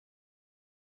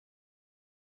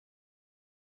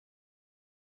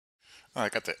I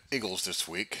got the Eagles this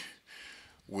week.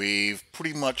 We've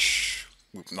pretty much,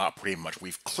 not pretty much,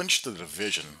 we've clinched the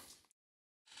division.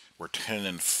 We're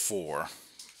 10-4.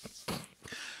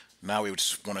 Now we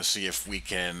just want to see if we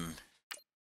can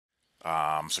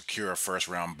secure a first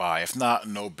round bye. If not,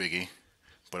 no biggie,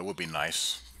 but it would be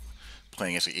nice.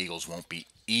 Playing against the Eagles won't be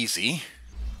easy,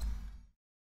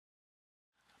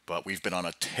 but we've been on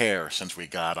a tear since we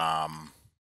got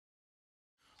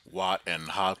Watt and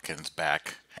Hopkins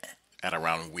back at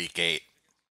around week 8.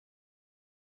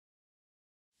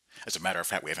 As a matter of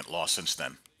fact, we haven't lost since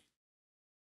then.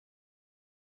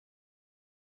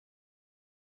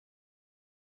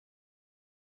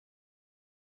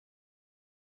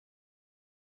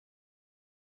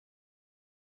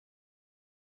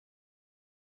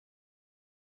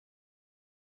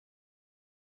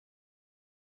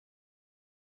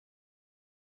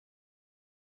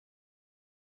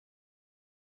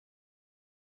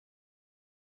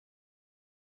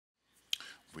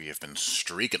 We have been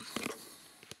streaking.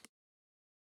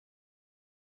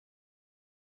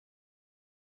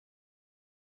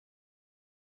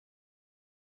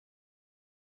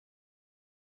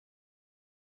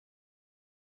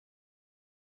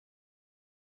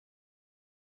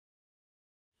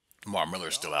 Lamar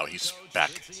Miller's still out. He's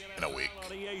back in a week.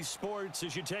 On EA Sports,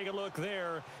 as you take a look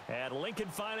there at Lincoln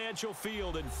Financial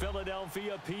Field in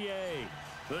Philadelphia, PA.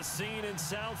 The scene in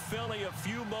South Philly a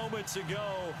few moments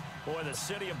ago. Boy, the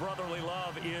city of brotherly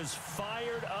love is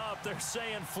fired up. They're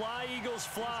saying fly, Eagles,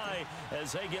 fly,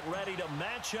 as they get ready to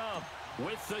match up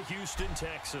with the Houston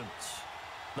Texans.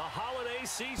 The holiday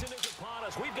season is upon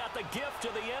us. We've got the gift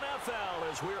of the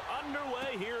NFL as we're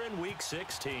underway here in Week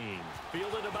 16.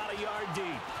 Fielded about a yard deep.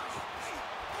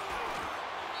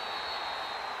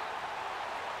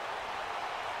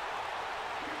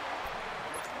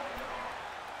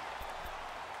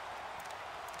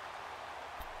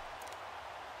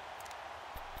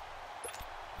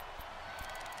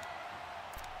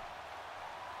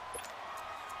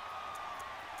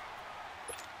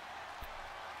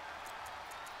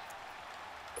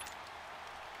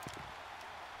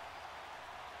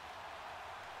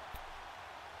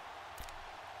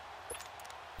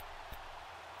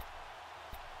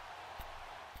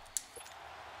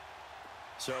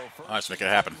 So Let's make it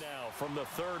happen. Now from the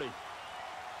 30.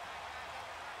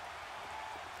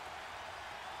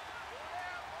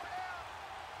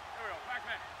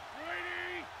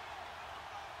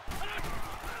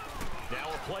 Now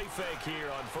a play fake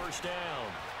here on first down.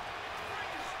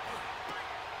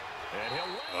 And he'll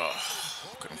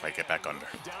couldn't quite get back under.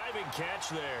 Diving catch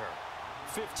there.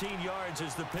 15 yards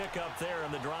is the pickup there,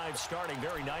 and the drive starting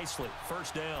very nicely.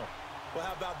 First down. Well,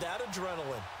 how about that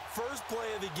adrenaline? First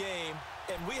play of the game,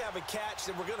 and we have a catch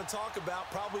that we're going to talk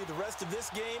about probably the rest of this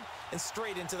game and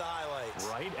straight into the highlights.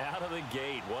 Right out of the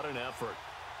gate. What an effort.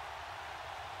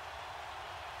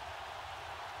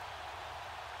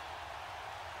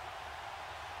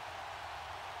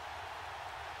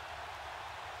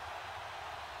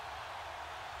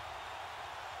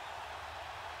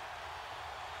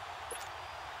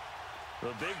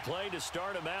 The big play to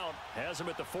start him out has him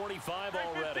at the 45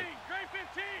 already. Great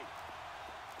 15.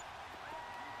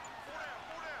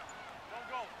 Don't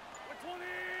go. With 20.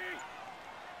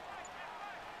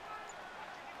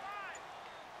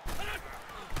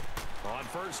 On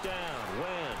first down,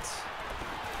 Wentz.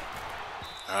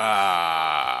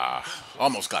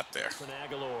 Almost got there.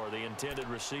 Aguilar, the intended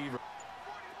receiver.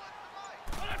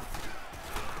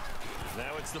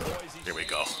 Now it's the Boise. Here we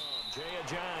go. Jay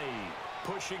Ajayi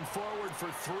pushing forward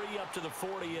for 3 up to the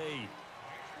 48.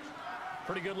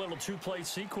 Pretty good little two-play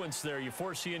sequence there. You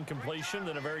force the incompletion,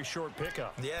 then a very short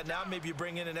pickup. Yeah, now maybe you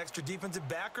bring in an extra defensive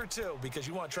back or two because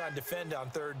you want to try and defend on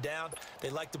third down.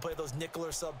 They like to play those nickel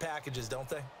or sub packages, don't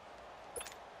they?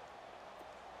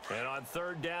 And on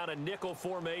third down, a nickel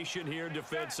formation here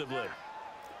defensively.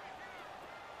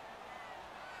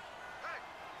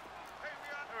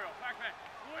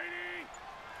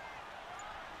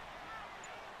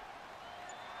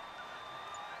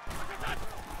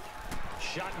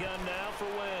 Shotgun now for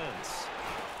Wentz.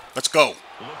 Let's go.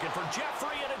 Looking for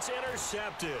Jeffrey, and it's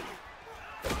intercepted.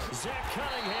 Zach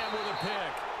Cunningham with a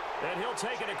pick. And he'll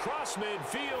take it across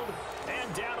midfield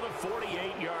and down to the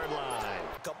 48-yard line.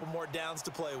 A couple more downs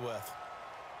to play with.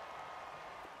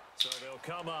 So they'll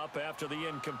come up after the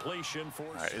incompletion. For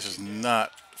All right, this is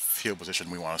not field position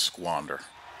we want to squander.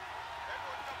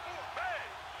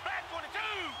 Back 22.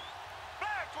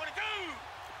 Back 22.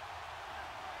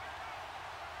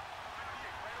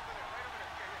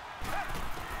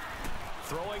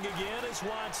 Throwing again is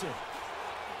Watson.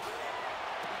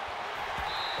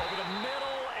 Over the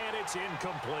middle, and it's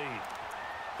incomplete.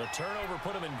 The turnover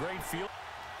put him in great field.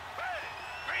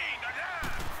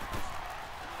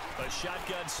 A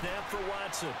shotgun snap for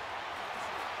Watson.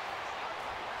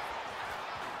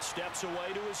 Steps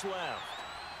away to his left.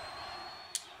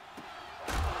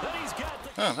 Then he's got the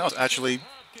Oh, that was actually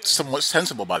somewhat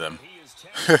sensible by them. He is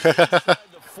the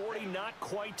 40, not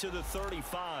quite to the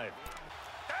 35.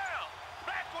 Down.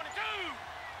 Back 22.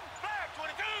 Back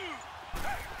 22.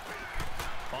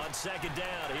 On second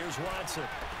down, here's Watson.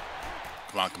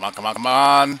 Come on, come on, come on, come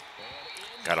on.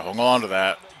 Gotta hold on to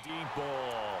that. Deep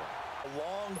ball. A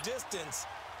long distance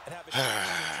and have a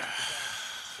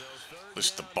At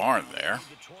least the barn there.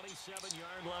 The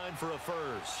 27-yard line for a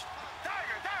first.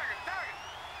 Tiger, tiger, tiger.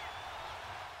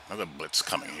 Another blitz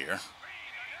coming here.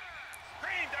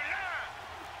 Green the line.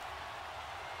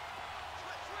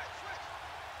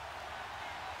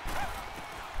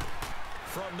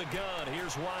 From the gun,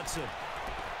 here's Watson.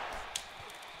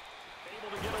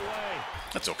 Able to get away.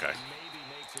 That's okay. Maybe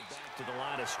makes it back to the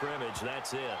line of scrimmage.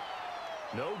 That's it.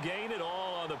 No gain at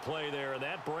all on the play there, and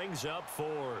that brings up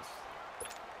fourth.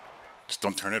 Just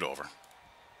don't turn it over.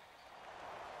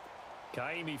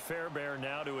 Kaimi Fairbairn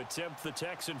now to attempt the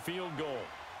Texan field goal.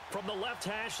 From the left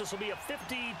hash, this will be a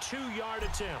 52-yard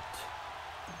attempt.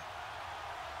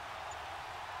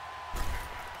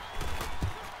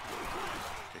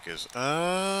 Kick is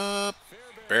up.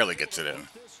 Barely gets it in.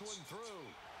 This one through.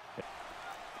 Hey,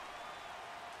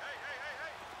 hey, hey,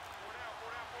 hey. Four down,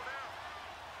 four down, four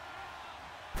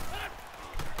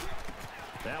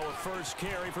down. Now a first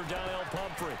carry for Donnell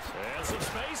Pumphrey. And some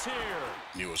space here.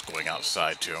 Knew it was going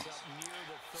outside too.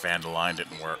 Fan the line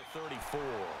didn't work. 34.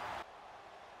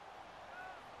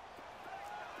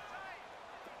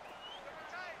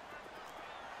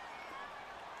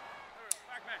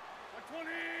 Back, back.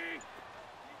 120.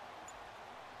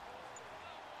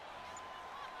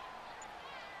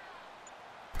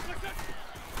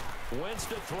 Wentz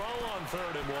to throw on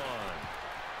 3rd and 1.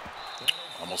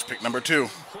 Almost pick number 2.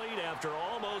 Complete after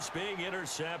almost being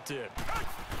intercepted.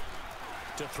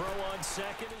 To throw on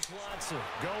second is Watson.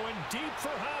 Going deep for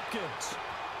Hopkins.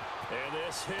 And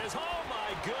this is, oh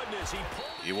my goodness, he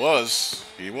pulled. He was.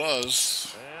 He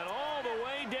was. And all the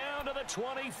way down to the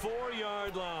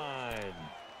 24-yard line.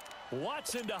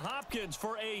 Watson to Hopkins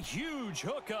for a huge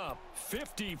hookup.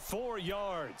 54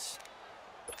 yards.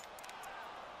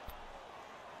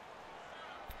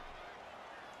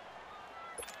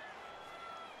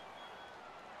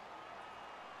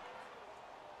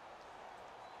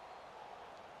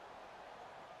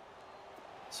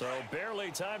 So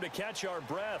barely time to catch our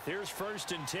breath. Here's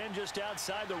 1st and 10 just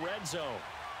outside the red zone.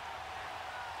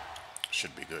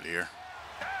 Should be good here.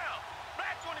 Down.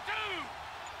 Back 22.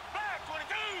 Back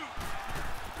 22.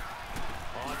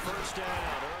 On 1st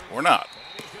down. Or not.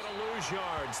 He's going to lose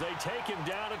yards. They take him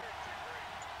down.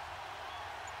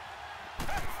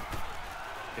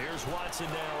 Here's Watson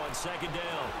now on 2nd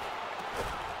down.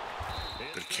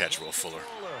 Good catch, Will Fuller.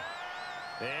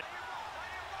 And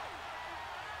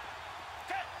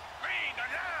Green the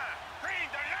line. Green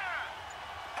the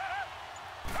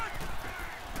line.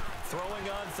 throwing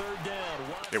on 3rd down.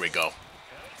 Here we go.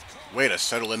 Way to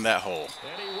settle in that hole.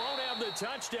 And he won't have the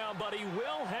touchdown, but he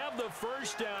will have the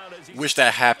 1st down. As he Wish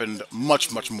that happened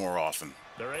much, much more often.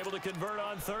 They're able to convert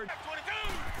on 3rd. 22.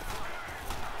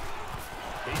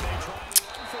 He may try to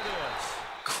run for this.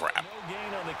 Crap. No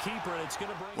gain on the keeper, and it's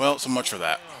going to bring. Well, so much for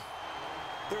that.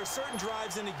 There are certain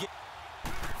drives in the game.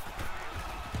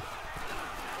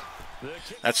 The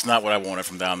kick, That's not what I wanted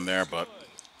from down there, but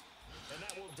and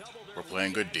that will double their we're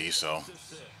playing good D, so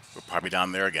we're probably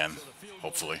down there again.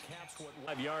 Hopefully. caps what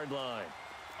 5-yard line.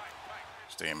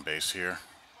 Stay in base here.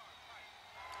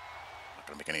 Not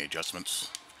going to make any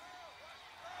adjustments.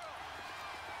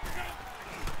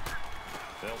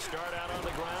 They'll start out on the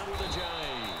ground with a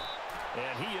giant.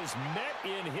 And he is met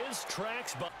in his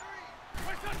tracks. But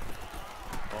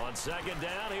on 2nd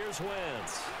down, here's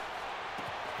Wentz.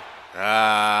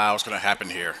 What's going to happen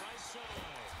here?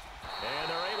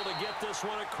 And they're able to get this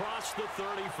one across the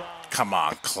 35. Come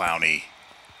on, Clowney.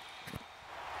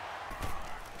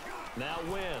 Now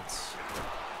Wentz.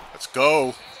 Let's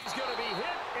go. He's going to be hit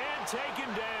and taken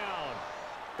down.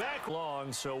 Back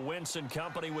long, so Wentz and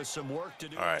company with some work to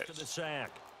do All right. after the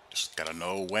sack. Just got to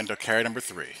know when to carry number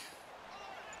 3. If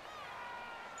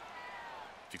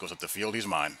he goes up the field, he's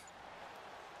mine.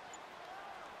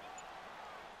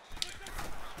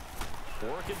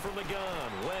 Working from the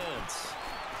gun, Wentz.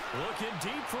 Looking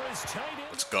deep for his tight end.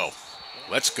 Let's go.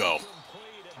 Let's go.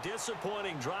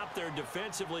 Disappointing drop there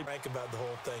defensively. Frank about the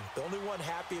whole thing. The only one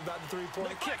happy about the three-point.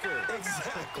 The kicker.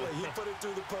 Exactly. He put it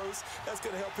through the post. That's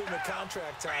going to help him in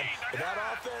contract time. But that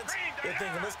offense, They're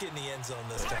thinking, let's get in the end zone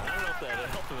this time. I don't know if that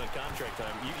helped him in contract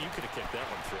time. You could have kicked that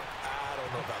one through. I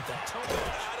don't know about that.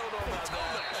 I don't know about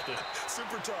that.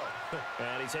 Super toe.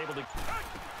 And he's able to...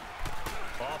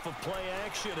 Off of play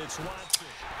action, it's Watson.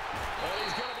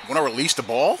 Want to release the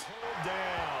ball?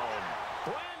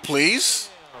 Down. Please?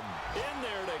 In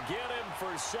there to get him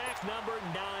for sack number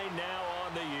 9 now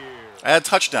on the year. I had a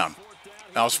touchdown.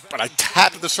 But I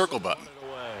tapped the circle button.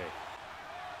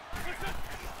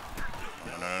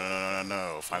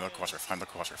 No. Find the crosser, find the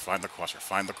crosser, find the crosser,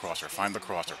 find the crosser, find the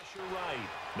crosser.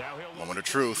 Moment of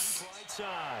truth.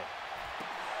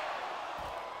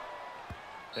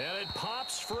 And it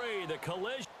pops free, the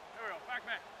collision. There we go, back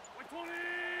man.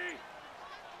 120.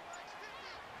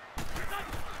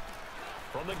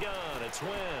 From the gun, it's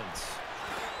Wentz.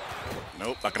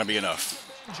 Nope, not going to be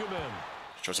enough. Benjamin.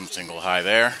 Shows him single high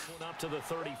there. Up to the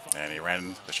 35. And he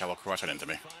ran the shallow cross right into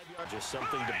me. Just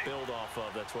something to build off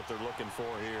of. That's what they're looking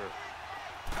for here.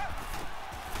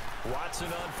 Watson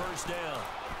on first down.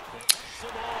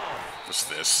 What's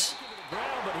this?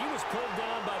 But he was pulled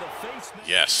down by the face.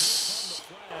 Yes.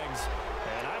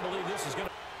 And I believe this is going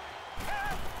to...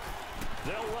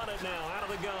 They'll run it now out of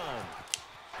the gun.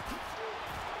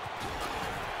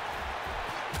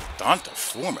 Donta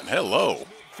Foreman, hello.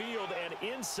 Field and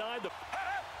inside the...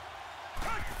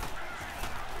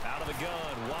 Out of the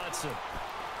gun, Watson.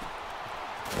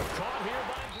 Caught here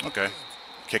by... Okay,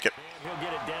 kick it. And he'll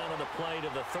get it down on the play to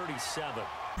the 37.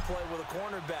 Play with a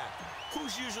cornerback.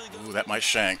 Who's usually... Ooh, that might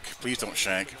shank. Please don't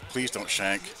shank. Please don't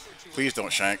shank. Please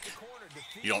don't shank.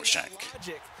 You don't shank.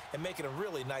 And making a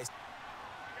really nice...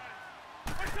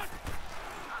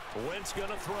 Wentz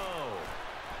gonna throw.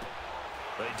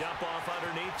 They dump off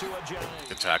underneath to a giant.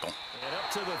 Good tackle. And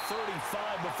up to the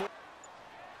 35 before...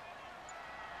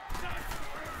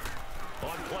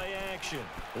 On play action,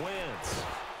 Wentz.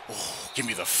 Oh, give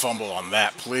me the fumble on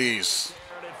that, please.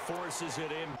 And it forces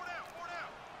it in.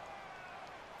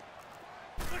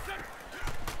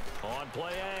 On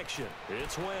play action,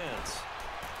 it's Wentz.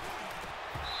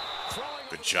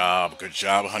 Good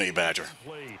job, Honey Badger.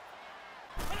 Again,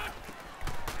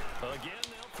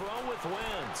 they'll throw with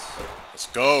Wentz. Let's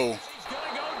go. He's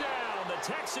gonna go down. The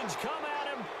Texans come at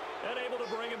him and able to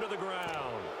bring him to the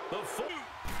ground.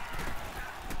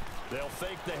 They'll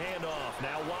fake the handoff.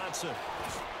 Now Watson.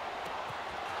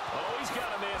 Oh, he's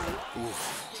got him in.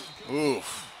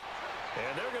 Oof.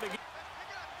 And they're going to get...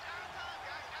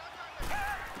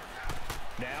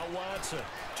 Now Watson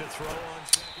to throw on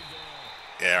second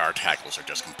down. Yeah, our tackles are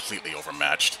just completely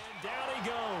overmatched. And down he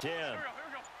goes. 10. Here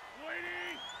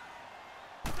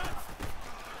we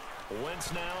go. Wentz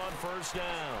now on first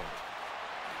down.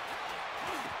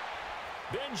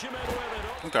 Benjamin with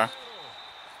it. Okay.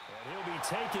 And he'll be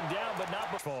taken down, but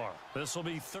not before. This will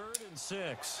be 3rd and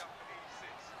 6.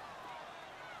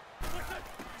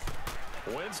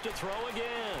 Wentz to throw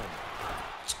again.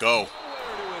 Let's go.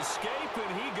 Nowhere to escape,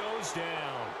 and he goes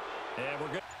down. And we're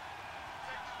good.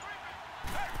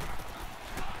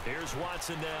 Here's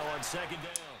Watson now on second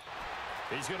down.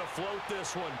 He's going to float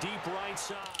this one deep right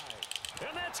side.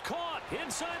 And that's caught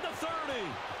inside the 30.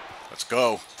 Let's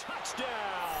go.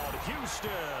 Touchdown,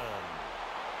 Houston.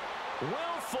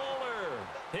 Will Fuller,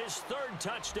 his 3rd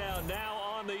touchdown now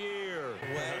on the year.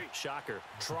 Well, shocker.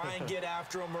 Try and get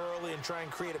after them early and try and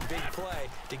create a big play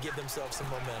to give themselves some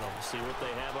momentum. See what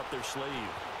they have up their sleeve.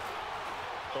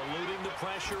 Eluding the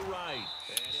pressure right.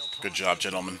 Good job,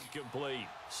 gentlemen. Complete.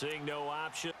 Seeing no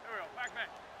option. There we go, back man.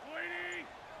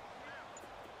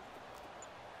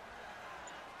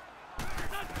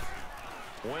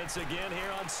 20. Wentz again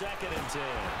here on 2nd and 10.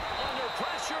 Under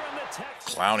pressure in the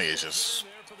Texans. Clowney is just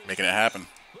making it happen.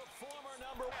 The former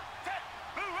number 1. Set.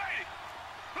 Blue ready.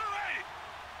 Blue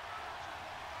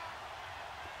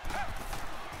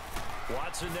ready.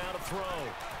 Watson now to throw.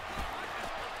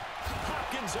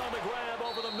 Hopkins on the grab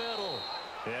over the middle.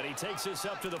 And he takes us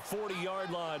up to the 40-yard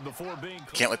line before being...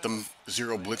 Can't let them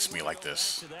zero blitz me like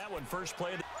this. To that one, first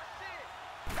play.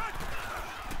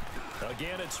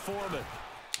 Again, it's Foreman.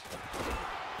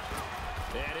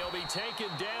 And he'll be taken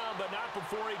down, but not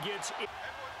before he gets... Down.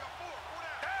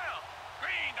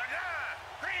 Green the line.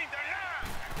 Green the line.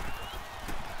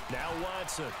 Now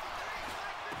Watson.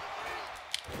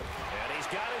 And he's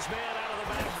got his man out of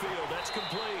the backfield. That's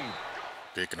complete.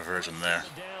 Big conversion there.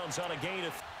 Downs on a gain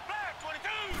of... Black 22.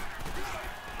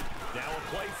 Now a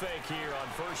play fake here on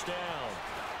first down.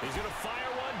 He's going to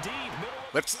fire one deep.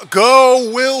 Let's go,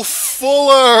 Will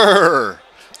Fuller.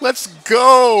 Let's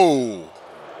go.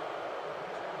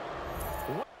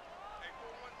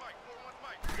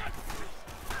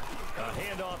 A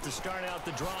handoff to start out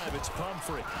the drive. It's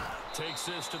Pumphrey. Takes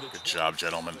this to the... Good job,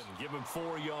 gentlemen. Give him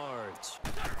 4 yards.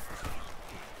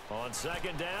 On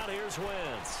second down, here's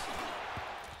Wentz.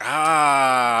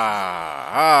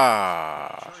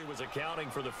 He was accounting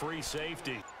for the free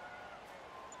safety.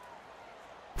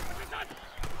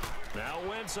 Now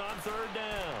Wentz on third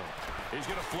down. He's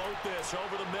going to float this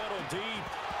over the middle deep.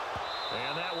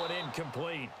 And that one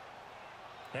incomplete.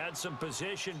 Had some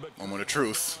position, but moment of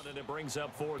truth. And it brings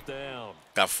up fourth down.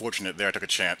 Got fortunate there. I took a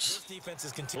chance. This defense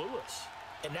is continuous.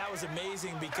 And that was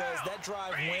amazing because that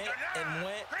drive went and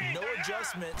went. No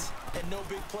adjustments and no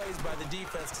big plays by the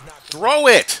defense. To not Throw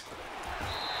it!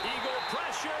 Eagle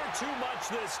pressure, too much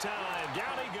this time.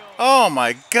 Down he goes. Oh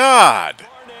my God!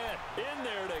 Barnett in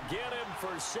there to get him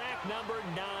for sack number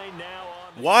 9 now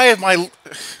on. Why am I...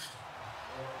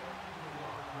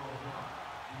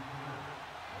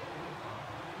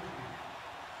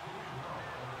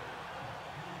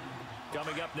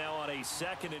 Coming up now on a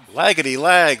second and... Laggity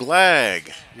lag,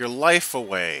 lag. Your life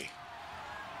away.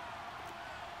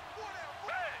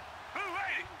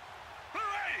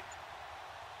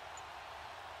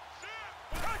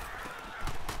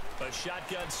 A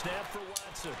shotgun snap for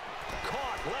Watson.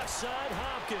 Caught left side,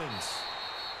 Hopkins.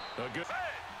 A good...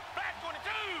 Back 22!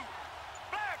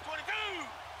 Back 22!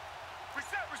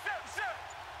 Reset!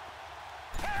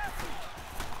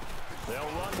 They'll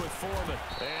run with Foreman.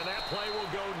 And that play will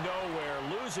go nowhere.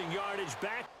 Losing yardage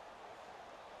back.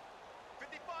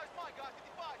 55 is mine, guys.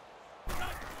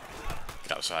 55.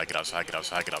 Get outside, get outside, get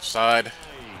outside, get outside.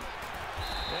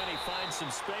 And he finds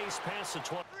some space past the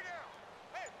 20.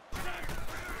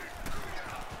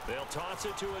 They'll toss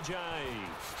it to Ajayi.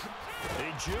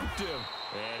 He juked him.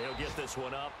 And he'll get this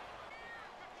one up.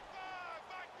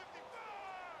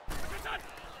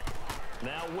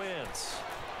 Now Wentz.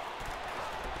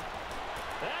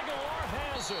 Aguilar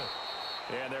has it.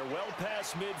 And they're well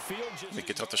past midfield. It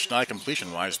gets out the schneid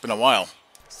completion-wise. It's been a while.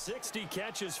 60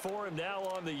 catches for him now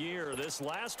on the year. This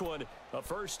last one, a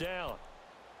first down.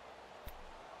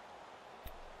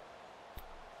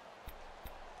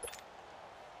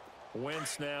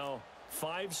 Wentz now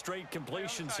 5 straight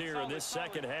completions here in this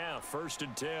second half. 1st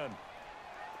and 10. Here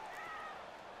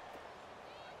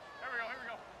we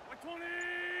go. 120!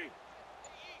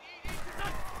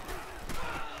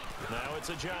 Now it's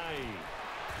Ajayi.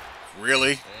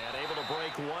 Really? And able to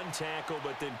break one tackle,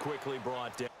 but then quickly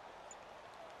brought down.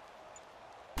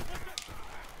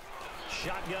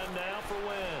 Shotgun now for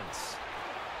Wentz.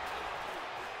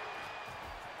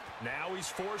 Now he's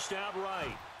forced out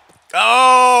right.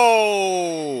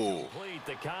 Oh! Complete.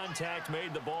 The contact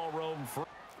made the ball roam free.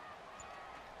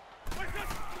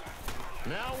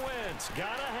 Now Wentz,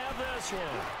 gotta have this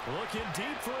one. Looking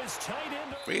deep for his tight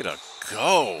end. Way to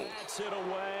go. Backs it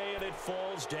away, and it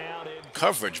falls down.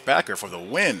 Coverage backer for the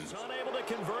win. Unable to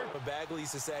convert. Bagley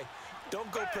used to say,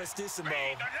 don't go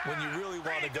prestissimo when you really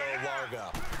want to go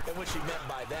largo. And what she meant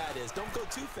by that is don't go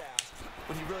too fast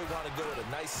when you really want to go at a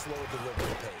nice, slow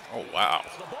delivery pace. Oh, wow.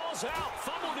 The ball's out.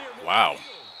 Fumbled here. Wow.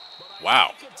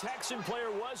 Wow. The Texan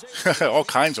player was All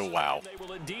kinds of wow. They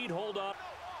will indeed hold up.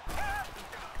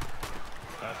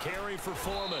 A carry for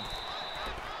Foreman.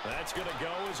 That's going to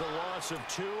go as a loss of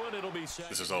 2, and it'll be second.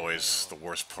 This is always the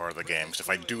worst part of the game, because if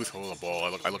I do throw the ball, I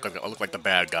look like the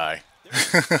bad guy.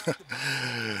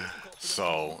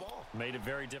 So, Made it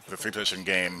very the difficult. 3-position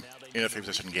game, in a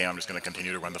 3-position game, I'm just going to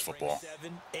continue to run the football.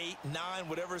 7, 8, 9,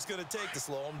 whatever it's going to take to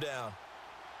slow them down.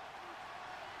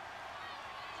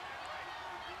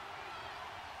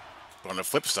 But on the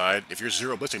flip side, if you're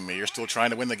zero blitzing me, you're still trying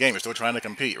to win the game. You're still trying to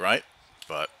compete, right?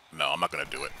 But no, I'm not going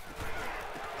to do it.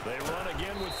 They run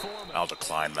again with Foreman. I'll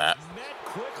decline that. Met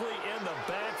quickly in the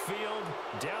backfield.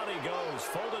 Down he goes,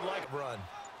 folded like Run.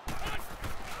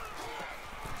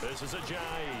 This is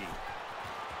Ajayi.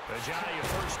 Ajayi a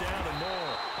first down and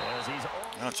more. As he's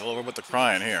No, it's all over with the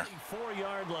crying here.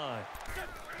 4-yard line.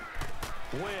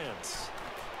 Wentz.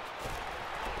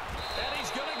 And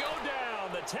he's going to go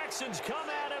down. The Texans come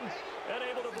at him and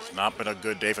able to break. It's not been a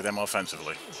good day for them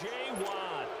offensively. J.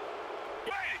 Watt.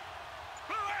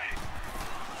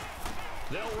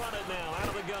 They'll run it now out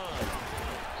of the gun.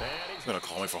 And he's They're going to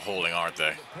call me for holding, aren't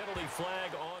they? penalty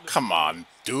flag on the... Come on,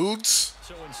 dudes.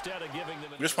 So instead of giving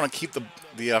them... We just want to keep the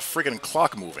friggin'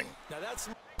 clock moving. Now that's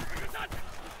On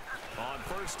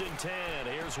 1st and 10,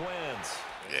 here's Wentz.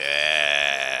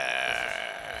 Yeah.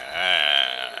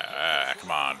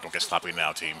 Come on, don't get sloppy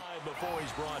now, team. Before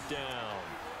he's brought down.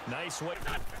 Nice way.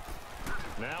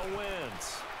 Now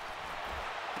Wentz.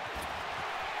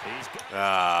 He's got...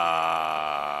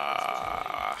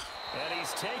 And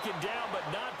he's taken down, but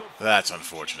not before... That's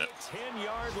unfortunate.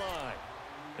 10-yard line.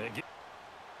 Again.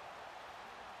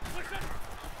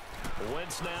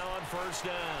 Wentz now on 1st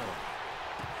down.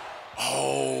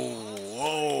 Oh.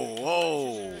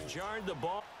 Jarred the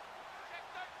ball.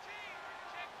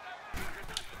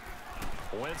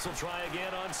 Wentz will try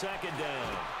again on second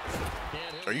down.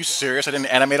 Are you serious? I didn't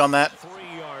animate on that?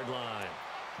 3-yard line.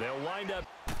 They'll wind up.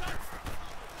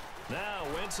 Now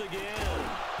Wentz again.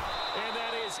 And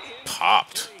that is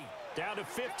Popped. down to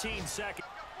 15 seconds.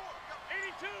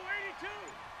 82,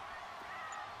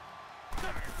 82.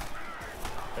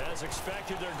 As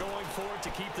expected, they're going for it to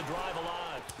keep the drive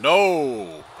alive.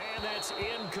 No. And that's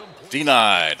incomplete.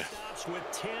 Denied. Stops with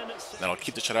 10 seconds. That'll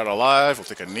keep the shutout alive. We'll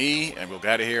take a knee, and we'll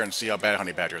get out of here and see how bad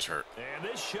Honey Badger is hurt. And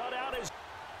this shutout is...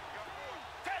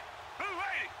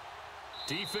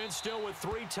 Defense still with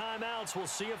 3 timeouts. We'll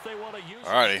see if they want to use it.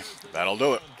 Alrighty, that'll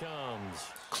do it. Comes.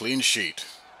 Clean sheet.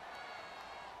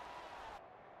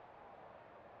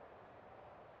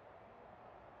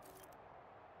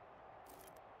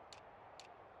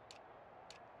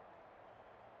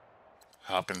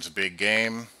 Hopkins' big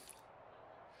game.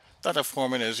 Thought that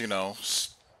Foreman is, you know,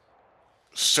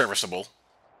 serviceable.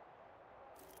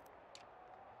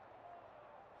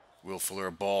 Will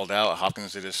Fuller balled out.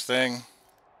 Hopkins did his thing.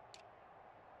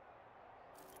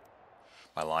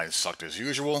 My line sucked as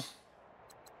usual.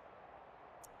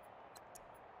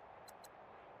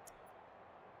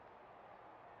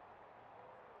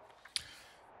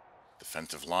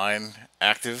 Defensive line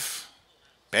active.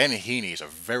 Ben Heaney is a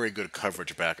very good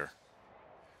coverage backer.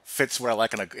 Fits what I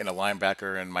like in a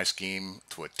linebacker in my scheme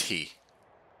to a T.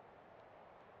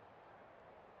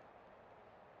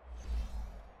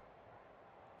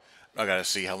 I gotta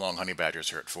see how long Honey Badger's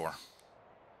hurt for.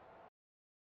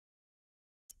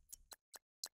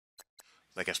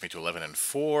 That gets me to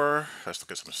 11-4. Let's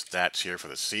look at some stats here for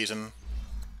the season.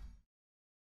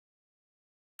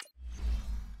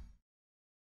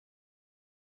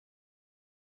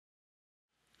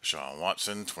 Deshaun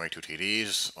Watson, 22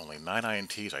 TDs, only 9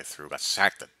 INTs I threw. Got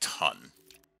sacked a ton.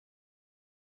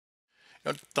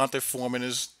 You know, Dante Foreman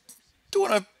is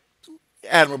doing an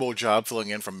admirable job filling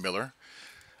in for Miller.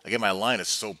 Again, my line is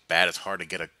so bad it's hard to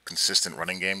get a consistent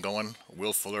running game going.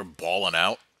 Will Fuller balling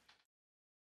out.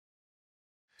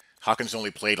 Hawkins only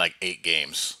played like 8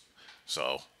 games.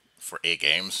 So, for 8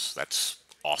 games, that's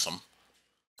awesome.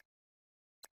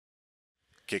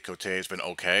 Kid Cote has been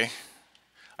okay.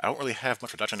 I don't really have much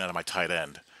production out of my tight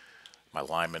end. My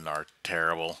linemen are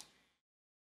terrible.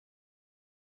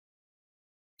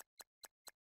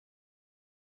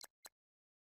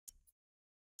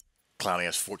 Clowney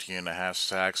has 14.5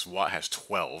 sacks. Watt has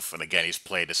 12. And again, he's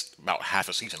played this about half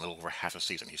a season, a little over half a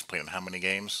season. He's played in how many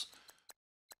games?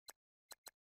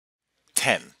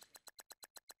 10.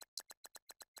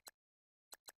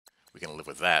 We can live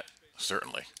with that,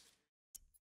 certainly.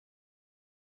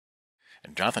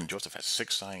 And Jonathan Joseph has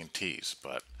 6 INTs,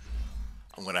 but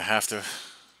I'm going to have to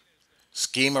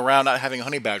scheme around not having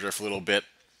Honey Badger for a little bit.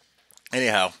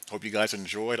 Anyhow, hope you guys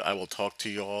enjoyed. I will talk to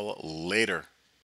you all later.